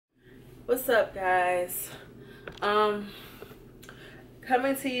What's up, guys? Coming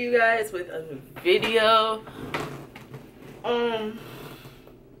to you guys with a new video.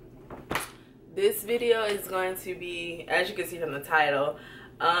 This video is going to be, as you can see from the title,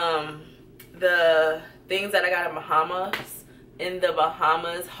 the things that I got in the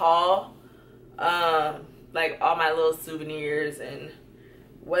Bahamas haul. Like all my little souvenirs and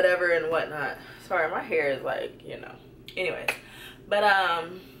whatever and whatnot. Sorry, my hair is like, you know. Anyways, but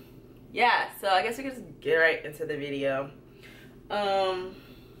yeah, so I guess we can just get right into the video.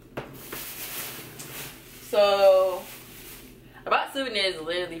 So I bought souvenirs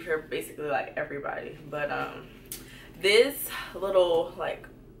literally for basically like everybody, but this little like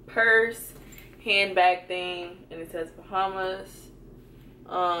purse handbag thing, and it says Bahamas,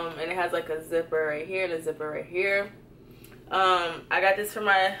 and it has like a zipper right here and a zipper right here. I got this for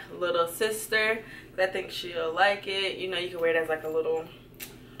my little sister because I think she'll like it. You know, you can wear it as like a little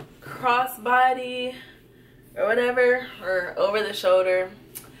crossbody or whatever, or over the shoulder,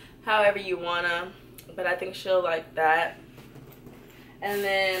 however you wanna, but I think she'll like that. And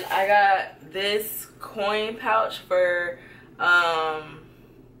then I got this coin pouch for my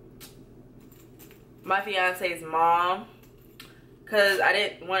fiance's mom, because I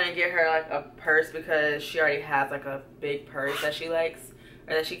didn't want to get her like a purse because she already has like a big purse that she likes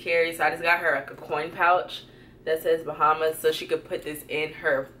or that she carries. So I just got her like a coin pouch that says Bahamas, so she could put this in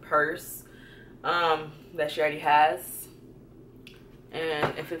her purse that she already has.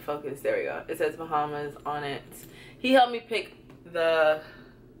 And if it focused, there we go, it says Bahamas on it. He helped me pick the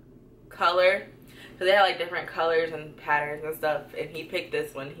color because they have like different colors and patterns and stuff, and he picked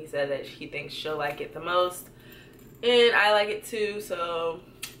this one. He said that he thinks she'll like it the most, and I like it too, so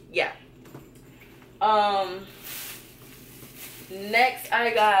yeah. Next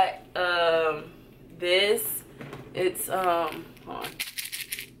I got this. It's hold on.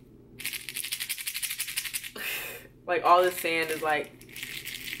 Like all the sand is like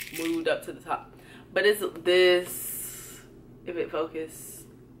moved up to the top, but it's this, if it focus,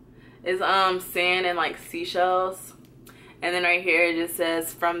 is sand and like seashells. And then right here it just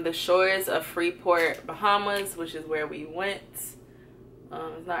says from the shores of Freeport, Bahamas, which is where we went. It's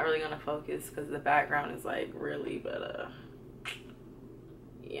not really gonna focus because the background is like really, but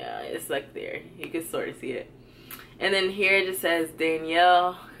yeah, it's like there, you can sort of see it. And then here it just says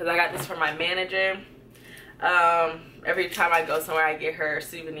Danielle, because I got this from my manager. Every time I go somewhere I get her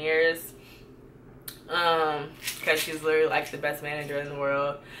souvenirs, because she's literally like the best manager in the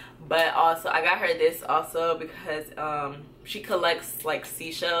world. But also I got her this also because she collects like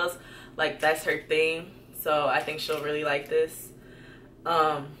seashells, like that's her thing, so I think she'll really like this.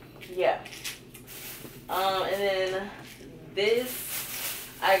 Yeah. And then this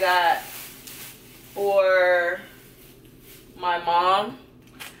I got for my mom,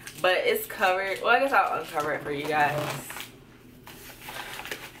 but it's covered. Well, I guess I'll uncover it for you guys.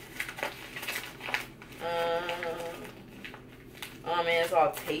 Oh man, it's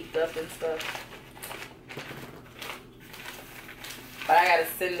all taped up and stuff. But I gotta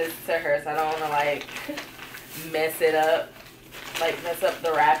send this to her, so I don't wanna like mess it up. Like mess up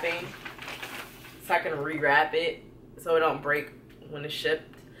the wrapping. So I can rewrap it so it don't break when it's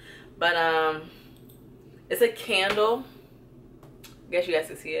shipped. But it's a candle. I guess you guys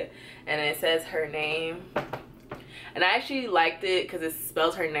can see it. And it says her name. And I actually liked it because it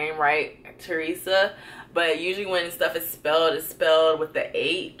spells her name right, Teresa. But usually when stuff is spelled, it's spelled with the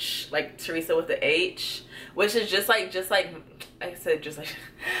H, like Teresa with the H, which is just like I said,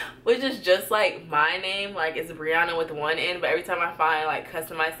 which is just like my name. Like it's Briana with one N, but every time I find like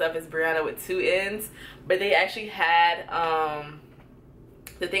customized stuff, it's Briana with two N's. But they actually had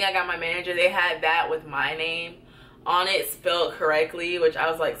the thing I got my manager, they had that with my name on it spelled correctly, which I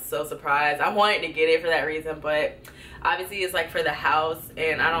was like so surprised. I wanted to get it for that reason, but obviously it's like for the house,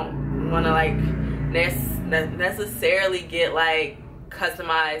 and I don't want to like necessarily get like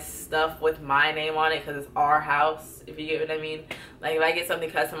customized stuff with my name on it because it's our house, if you get what I mean. Like if I get something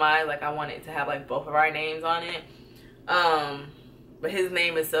customized, like I want it to have like both of our names on it. But his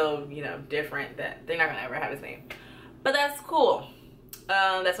name is so, you know, different that they're not gonna ever have his name, but that's cool.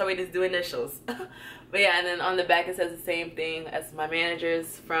 That's why we just do initials. But yeah, and then on the back it says the same thing as my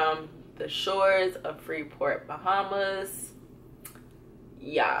manager's, from the shores of Freeport, Bahamas.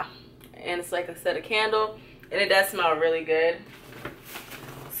 Yeah, and it's like I said, a candle, and it does smell really good.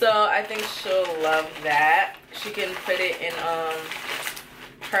 So I think she'll love that. She can put it in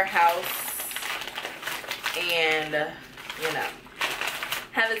her house and you know,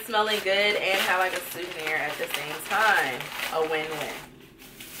 have it smelling good and have like a souvenir at the same time. A win-win.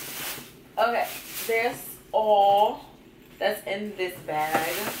 Okay, there's all that's in this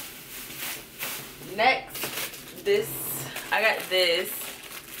bag. Next, I got this.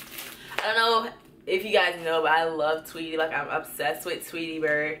 I don't know if you guys know, but I love Tweety. Like, I'm obsessed with Tweety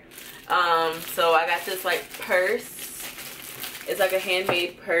Bird. So I got this like purse. It's like a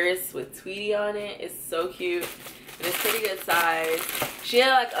handmade purse with Tweety on it. It's so cute. And it's pretty good size. She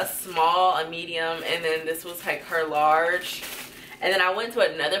had like a small, a medium, and then this was like her large. And then I went to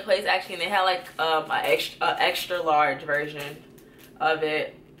another place actually, and they had like a extra large version of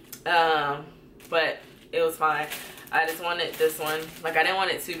it. But it was fine. I just wanted this one. Like, I didn't want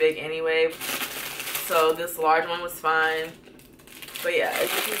it too big anyway. So this large one was fine. But yeah,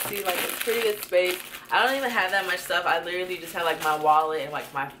 as you can see, like, it's pretty good space. I don't even have that much stuff. I literally just have like my wallet and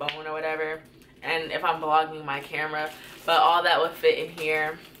like my phone or whatever. And if I'm vlogging, my camera. But all that would fit in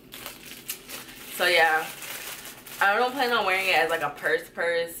here. So yeah. I don't plan on wearing it as like a purse,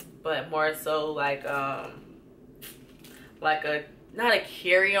 but more so like a, not a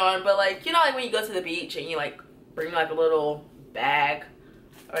carry-on, but like, you know, like when you go to the beach and you like bring like a little bag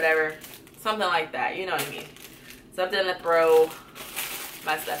or whatever. Something like that, you know what I mean. Something to throw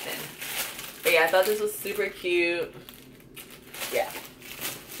my stuff in. But yeah, I thought this was super cute. Yeah.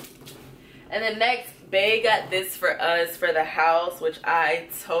 And then next, Bae got this for us for the house, which I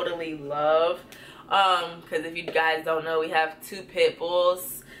totally love. Because if you guys don't know, we have 2 pit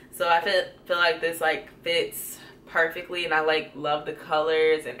bulls. So I feel like this like fits perfectly, and I like love the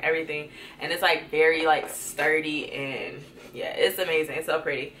colors and everything. And it's like very like sturdy, and yeah, it's amazing. It's so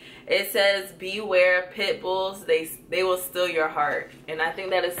pretty. It says, beware pit bulls, they will steal your heart. And I think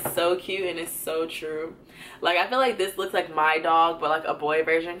that is so cute, and it's so true. Like, I feel like this looks like my dog, but like a boy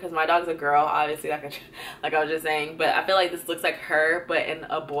version, because my dog's a girl, obviously, like I was just saying. But I feel like this looks like her, but in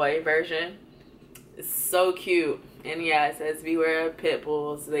a boy version. It's so cute. And yeah, it says, beware of pit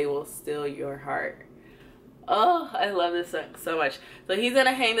bulls, they will steal your heart. Oh, I love this so much. So he's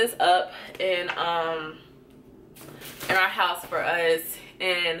gonna hang this up in our house for us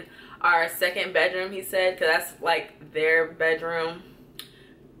in our second bedroom, he said, because that's like their bedroom,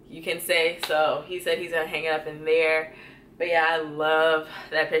 you can say. So he said he's gonna hang it up in there. But yeah, I love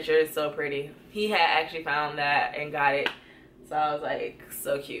that picture. It's so pretty. He had actually found that and got it, so I was like,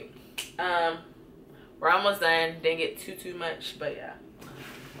 so cute. We're almost done. Didn't get too much, but yeah.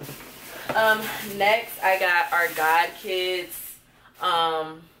 Next, I got our God Kids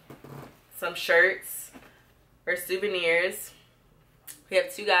some shirts for Souvenirs. We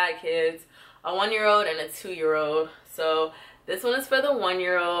have 2 God Kids, a 1-year-old and a 2-year-old. So this one is for the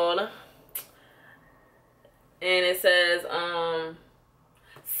 1-year-old, and it says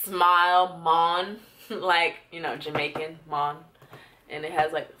smile Mon, like, you know, Jamaican Mon, and it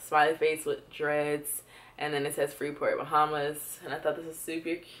has like a smiley face with dreads. And then it says Freeport, Bahamas. And I thought this was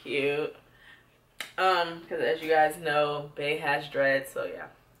super cute. Because as you guys know, Bae has dreads. So yeah.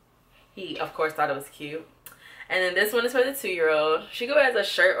 He, of course, thought it was cute. And then this one is for the 2-year-old. She could wear it as a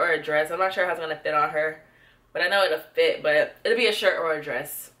shirt or a dress. I'm not sure how it's going to fit on her. But I know it'll fit. But it'll be a shirt or a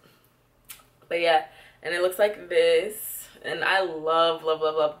dress. But yeah. And it looks like this. And I love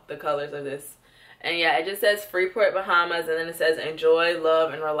the colors of this. And yeah, it just says Freeport, Bahamas. And then it says enjoy,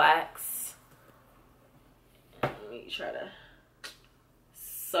 love, and relax. Try to,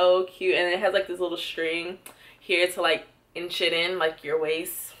 so cute. And it has like this little string here to like inch it in like your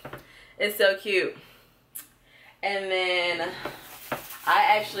waist. It's so cute. And then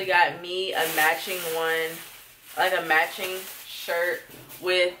I actually got me a matching one, like a matching shirt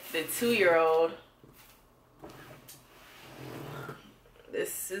with the 2-year-old.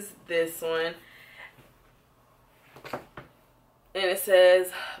 This is this one, and it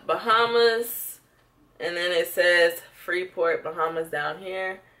says Bahamas. And then it says Freeport, Bahamas down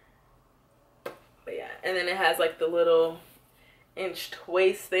here. But yeah, and then it has like the little inched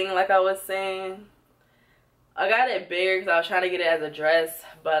waist thing like I was saying. I got it bigger because I was trying to get it as a dress.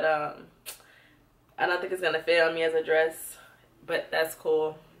 But I don't think it's going to fit on me as a dress. But that's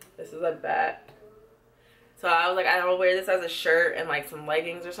cool. This is a back. So I was like, I don't wear this as a shirt and like some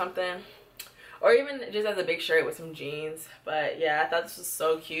leggings or something. Or even just as a big shirt with some jeans. But yeah, I thought this was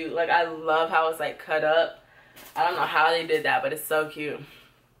so cute. Like, I love how it's like cut up. I don't know how they did that, but it's so cute.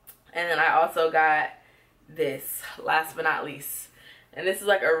 And then I also got this, last but not least. And this is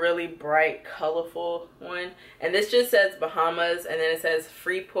like a really bright, colorful one. And this just says Bahamas. And then it says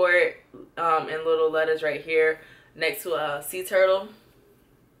Freeport in little letters right here next to a sea turtle.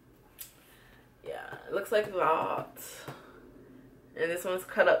 Yeah, it looks like that. And this one's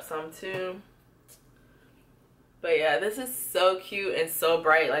cut up some too. But yeah, this is so cute and so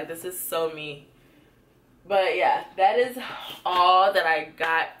bright. Like, this is so me. But yeah, that is all that I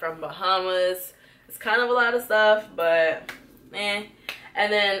got from Bahamas. It's kind of a lot of stuff, but eh.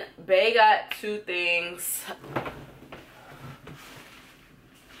 And then Bae got 2 things.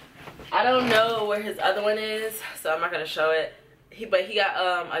 I don't know where his other one is, so I'm not gonna show it. But he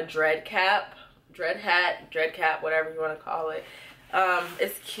got a dread cap, dread hat, dread cap, whatever you want to call it.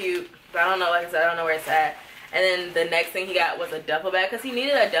 It's cute, but I don't know, like I said, I don't know where it's at. And then the next thing he got was a duffel bag, because he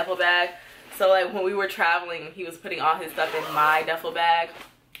needed a duffel bag. So like when we were traveling, he was putting all his stuff in my duffel bag.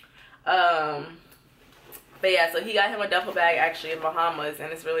 But yeah, so he got him a duffel bag actually in Bahamas,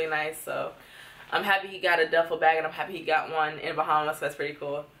 and it's really nice. So I'm happy he got a duffel bag, and I'm happy he got one in Bahamas. So that's pretty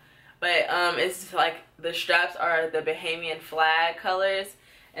cool. But it's like the straps are the Bahamian flag colors,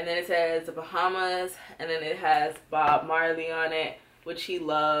 and then it says the Bahamas, and then it has Bob Marley on it, which he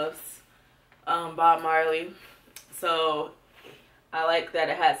loves, Bob Marley. So I like that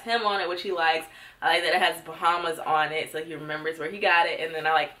it has him on it, which he likes. I like that it has Bahamas on it, so he remembers where he got it. And then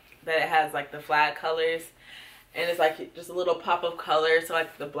I like that it has like the flag colors, and it's like just a little pop of color, so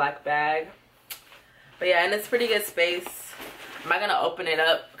like the black bag. But yeah, and it's pretty good space. I'm not gonna open it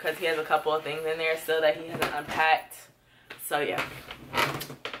up because he has a couple of things in there still that he hasn't unpacked. So yeah.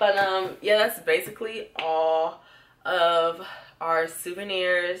 But yeah, that's basically all of our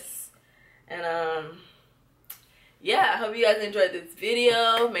souvenirs. And yeah, I hope you guys enjoyed this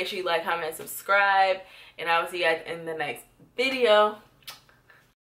video. Make sure you like, comment, and subscribe. And I will see you guys in the next video.